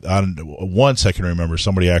 and on once I can remember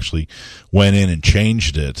somebody actually went in and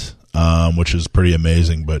changed it, which is pretty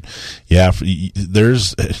amazing. But yeah,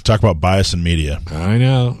 there's talk about bias in media. I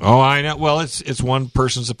know. Oh, I know. Well, it's one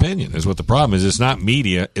person's opinion is what the problem is. It's not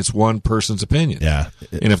media. It's one person's opinion. Yeah,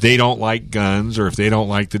 And if they don't like guns, or if they don't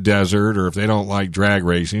like the desert, or if they don't like drag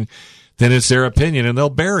racing, then it's their opinion, and they'll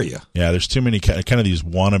bury you. Yeah, there's too many kind of these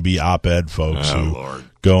wannabe op-ed folks who Lord.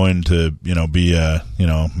 go in to be a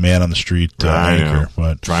man on the street anchor,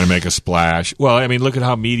 but trying to make a splash. Well, I mean, look at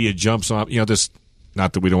how media jumps on. This.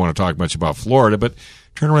 Not that we don't want to talk much about Florida, but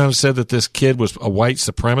turned around and said that this kid was a white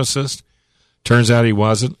supremacist. Turns out he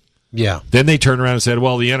wasn't. Yeah. Then they turned around and said,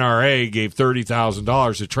 well, the NRA gave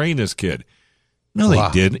 $30,000 to train this kid. No, they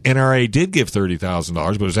didn't. NRA did give $30,000,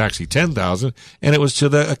 but it was actually $10,000, and it was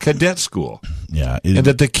to a cadet school. Yeah, and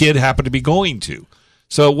that the kid happened to be going to.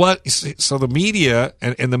 So what? So the media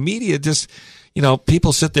and the media just,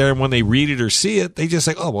 people sit there and when they read it or see it, they just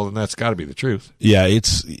say, "Oh, well, then that's got to be the truth." Yeah,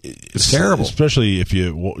 it's terrible, especially if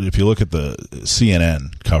you look at the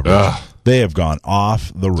CNN coverage. They have gone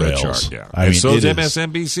off the rails. Yeah. I mean, so is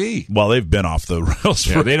MSNBC. Well, they've been off the rails.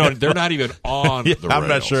 Yeah, they're not even on the rails. I'm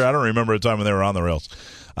not sure. I don't remember a time when they were on the rails.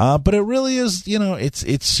 But it really is,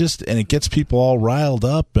 it's just, and it gets people all riled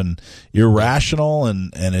up and irrational,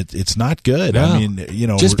 and it's not good. No. I mean,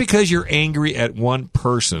 just because you're angry at one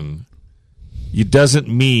person, it doesn't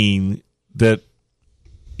mean that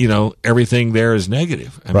everything there is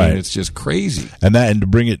negative. I mean, it's just crazy. And to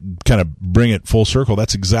bring it full circle,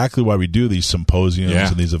 that's exactly why we do these symposiums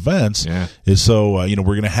and these events. Yeah. Is so we're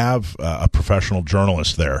going to have a professional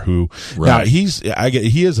journalist there who now he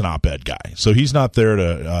is an op-ed guy, so he's not there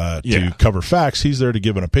to cover facts. He's there to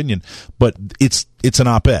give an opinion, but it's an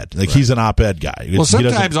op-ed. Like he's an op-ed guy. Well,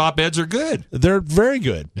 sometimes op-eds are good. They're very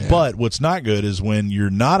good, but what's not good is when you're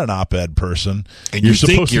not an op-ed person and you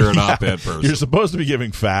think you're an op-ed person. You're supposed to be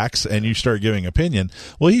giving facts and you start giving opinion.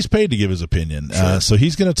 Well, he's paid to give his opinion. Sure. So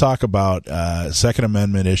he's going to talk about Second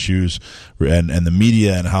Amendment issues and the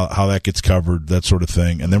media and how that gets covered, that sort of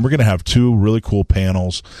thing. And then we're going to have two really cool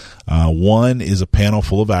panels. One is a panel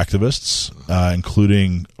full of activists,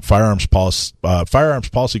 including Firearms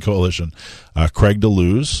Policy Coalition, Craig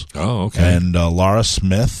DeLuz, and Laura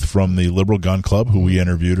Smith from the Liberal Gun Club, who we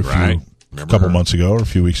interviewed a couple months ago or a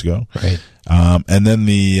few weeks ago. Right. And then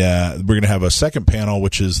we're going to have a second panel,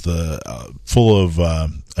 which is full of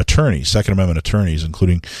attorneys, Second Amendment attorneys,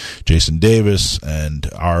 including Jason Davis and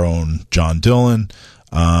our own John Dillon.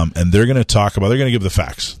 And they're going to give the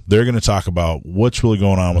facts. They're going to talk about what's really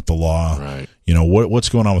going on with the law. Right. What's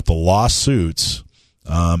going on with the lawsuits.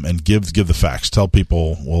 And give the facts. Tell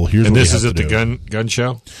people, well, here's and what this we is have at to the do. gun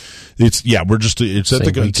show. It's at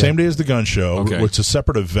the same day as the gun show. Okay. It's a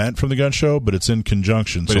separate event from the gun show, but it's in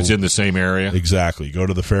conjunction. But it's in the same area. Exactly. Go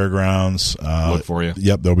to the fairgrounds. Look for you.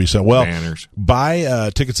 Yep, there'll be some. Well, banners. Buy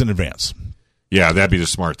tickets in advance. Yeah, that'd be the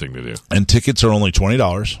smart thing to do. And tickets are only $20.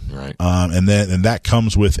 Right. And that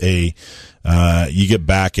comes with you get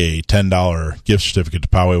back a $10 gift certificate to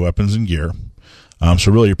Poway Weapons and Gear.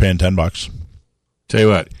 So really, you're paying $10. Tell you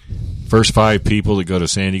what, first 5 people that go to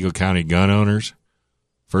San Diego County Gun Owners,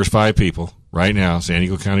 first 5 people right now, San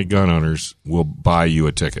Diego County Gun Owners will buy you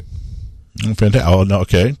a ticket. Fantastic. Oh, no,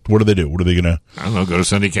 okay. What do they do? What are they going to? I don't know. Go to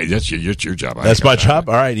Sunday. That's your job. That's my job.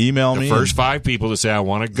 All right. Email me. The first 5 people that say I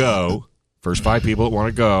want to go. First 5 people that want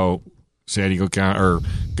to go. San Diego County or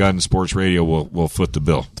Gun Sports Radio will foot the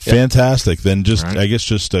bill. Fantastic. Then so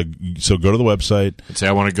go to the website and say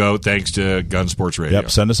I want to go. Thanks to Gun Sports Radio.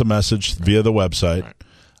 Yep. Send us a message via the website. Right.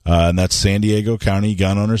 And that's San Diego County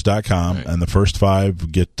Gunowners.com. Right. And the first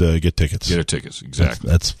 5 get tickets. Get our tickets. Exactly.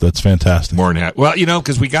 That's fantastic. More than that. Well,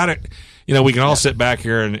 because we got it. We can all sit back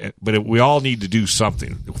here but we all need to do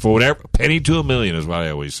something for whatever. Penny to a million is what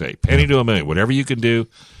I always say. Penny to a million. Whatever you can do.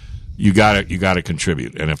 You got to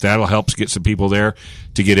contribute, and if that'll help get some people there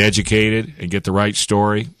to get educated and get the right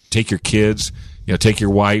story, take your kids, take your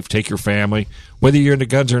wife, take your family, whether you're into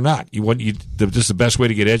guns or not. This is the best way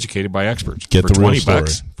to get educated by experts. Get for the real story.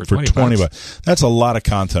 $20. For $20. That's a lot of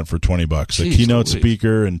content for $20. Jeez, a keynote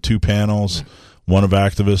speaker and 2 panels. One of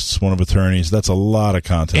activists, one of attorneys. That's a lot of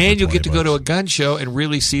content. And you'll get to go to a gun show and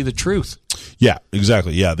really see the truth. Yeah,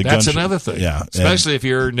 exactly. Yeah, that's another thing. Yeah, especially if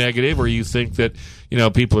you're negative or you think that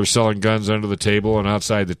people are selling guns under the table and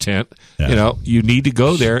outside the tent. Yeah. You need to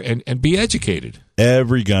go there and be educated.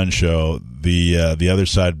 Every gun show, the other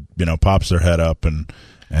side pops their head up and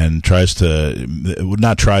but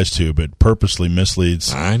purposely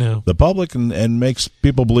misleads the public and makes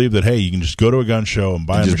people believe that, hey, you can just go to a gun show and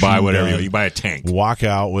buy whatever you buy a tank, walk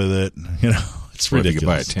out with it. It's ridiculous. You can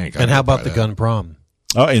buy a tank. And how about the gun prom?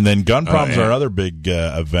 Oh, and then Gun Prom's our other big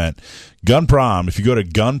event. Gun Prom, if you go to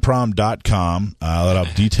gunprom.com, I'll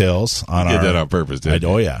have details on you did that on purpose, didn't you?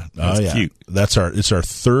 Oh, yeah. That's cute. It's our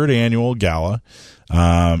 3rd annual gala.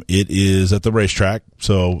 It is at the racetrack,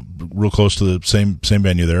 so real close to the same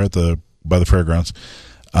venue there by the fairgrounds.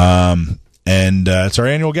 And it's our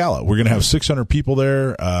annual gala. We're going to have 600 people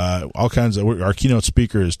there. All kinds of. Our keynote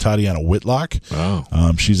speaker is Tatiana Whitlock.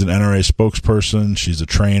 Oh. She's an NRA spokesperson. She's a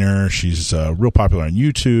trainer. She's real popular on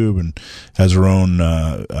YouTube and has her own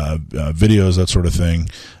videos, that sort of thing.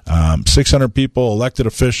 600 people, elected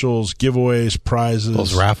officials, giveaways, prizes.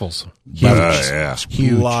 Those raffles. Huge. Yeah.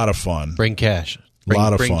 Huge. A lot of fun. Bring cash. A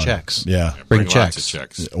lot of bring fun. checks. Yeah. Bring lots checks. of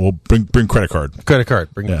checks. Well, bring credit card. Credit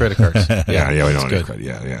card. Bring credit cards. Yeah, we don't that's need good. credit.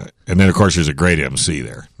 Yeah. And then, of course, there's a great MC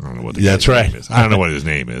there. I don't know what the That's guy's right. name is. I don't know what his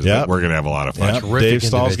name is, Yep. but we're going to have a lot of fun. Yep. Terrific Dave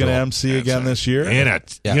Stahl's going to individual. MC again this year. And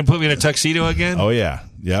you going to put me in a tuxedo again? Oh, yeah.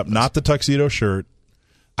 Yep. Not the tuxedo shirt.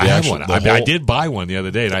 I have one. the I whole- did buy one the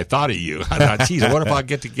other day, and I thought of you. I thought, geez, what if I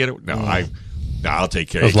get to get it? No, I'll take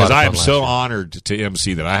care of it. It was a lot Because of I fun am last so year. honored to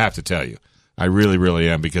MC that I have to tell you. I really, really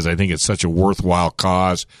am, because I think it's such a worthwhile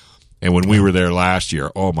cause. And when we were there last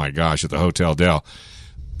year, oh my gosh, at the Hotel Del,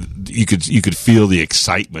 you could feel the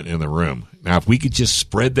excitement in the room. Now, if we could just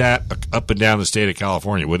spread that up and down the state of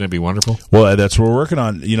California, wouldn't it be wonderful? Well, that's what we're working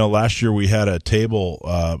on. You know, last year we had a table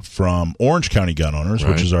from Orange County Gun Owners,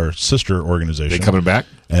 Right. which is our sister organization. They coming back?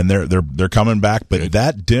 And they're coming back. But Good.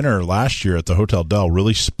 that dinner last year at the Hotel Del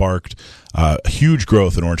really sparked huge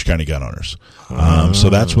growth in Orange County Gun Owners. So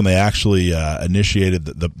that's when they actually initiated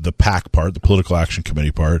the PAC part, the Political Action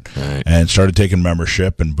Committee part, Right. and started taking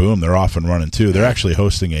membership. And boom, they're off and running too. They're actually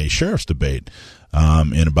hosting a sheriff's debate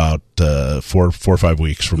in about 4 or 5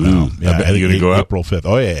 weeks from now. I bet you gonna go up? April 5th.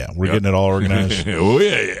 Oh yeah. We're getting it all organized. Oh,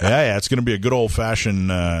 yeah. Yeah, it's going to be a good old fashioned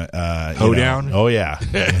Hoedown? Oh yeah,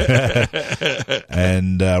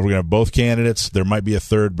 and we're going to have both candidates. There might be a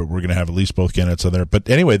third, but we're going to have at least both candidates on there. But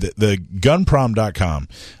anyway, the gunprom.com,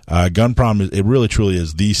 Gunprom, it really truly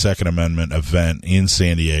is the Second Amendment event in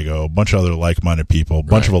San Diego. A bunch of other like minded people, a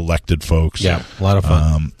bunch of elected folks. Yeah, a lot of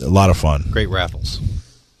fun. A lot of fun. Great raffles.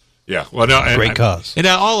 Yeah. Well, no, Great cause. And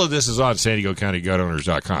now all of this is on San Diego County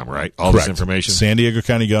GunOwners.com, right? All Correct. this information? San Diego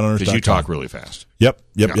County Gun Because you talk really fast. Yep.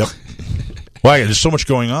 Yeah. Well, there's so much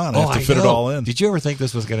going on. I have to fit it know. all in. Did you ever think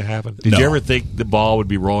this was going to happen? Did No. you ever think the ball would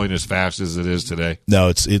be rolling as fast as it is today? No,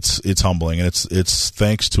 it's humbling, and it's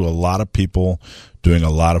thanks to a lot of people doing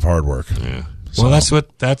a lot of hard work. Yeah. So- Well, that's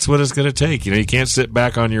what it's going to take. You know, you can't sit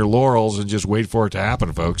back on your laurels and just wait for it to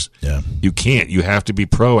happen, folks. Yeah. You can't. You have to be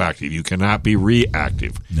proactive. You cannot be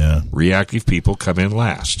reactive. Yeah. Reactive people come in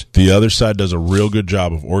last. The other side does a real good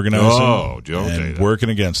job of organizing Oh, don't say and that. working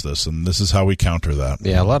against us, and this is how we counter that.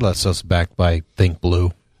 Yeah, a lot of that stuff's backed by Think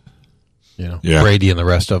Blue. You know, Yeah. Brady and the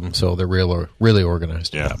rest of them, so they're really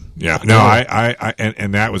organized. Yeah. No,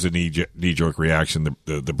 and that was a knee-jerk reaction,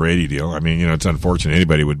 the Brady deal. I mean, you know, it's unfortunate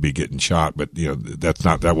anybody would be getting shot, but you know,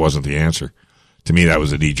 that wasn't the answer. To me, that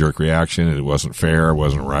was a knee-jerk reaction. It wasn't fair, it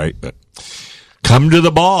wasn't right, but come to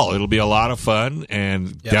the ball. It'll be a lot of fun,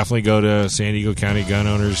 and definitely go to San Diego County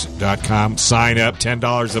GunOwners.com. Sign up,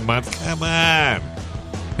 $10 a month. Come on.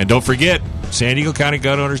 And don't forget, San Diego County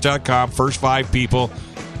GunOwners.com. First 5 people,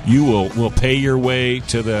 you will pay your way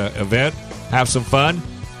to the event. Have some fun.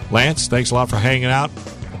 Lance, thanks a lot for hanging out.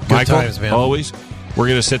 Michael, times, man. always. We're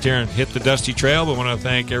going to sit there and hit the dusty trail, but want to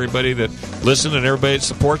thank everybody that listened and everybody that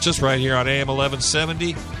supports us right here on AM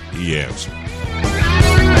 1170. The Answer.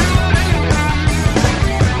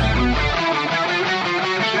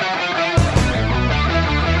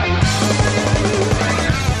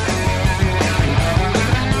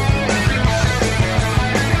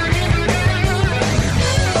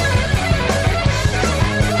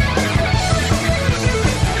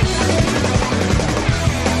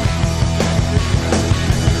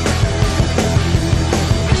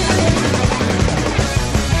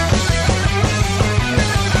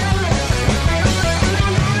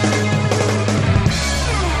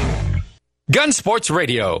 Gun Sports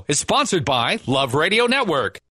Radio is sponsored by Love Radio Network.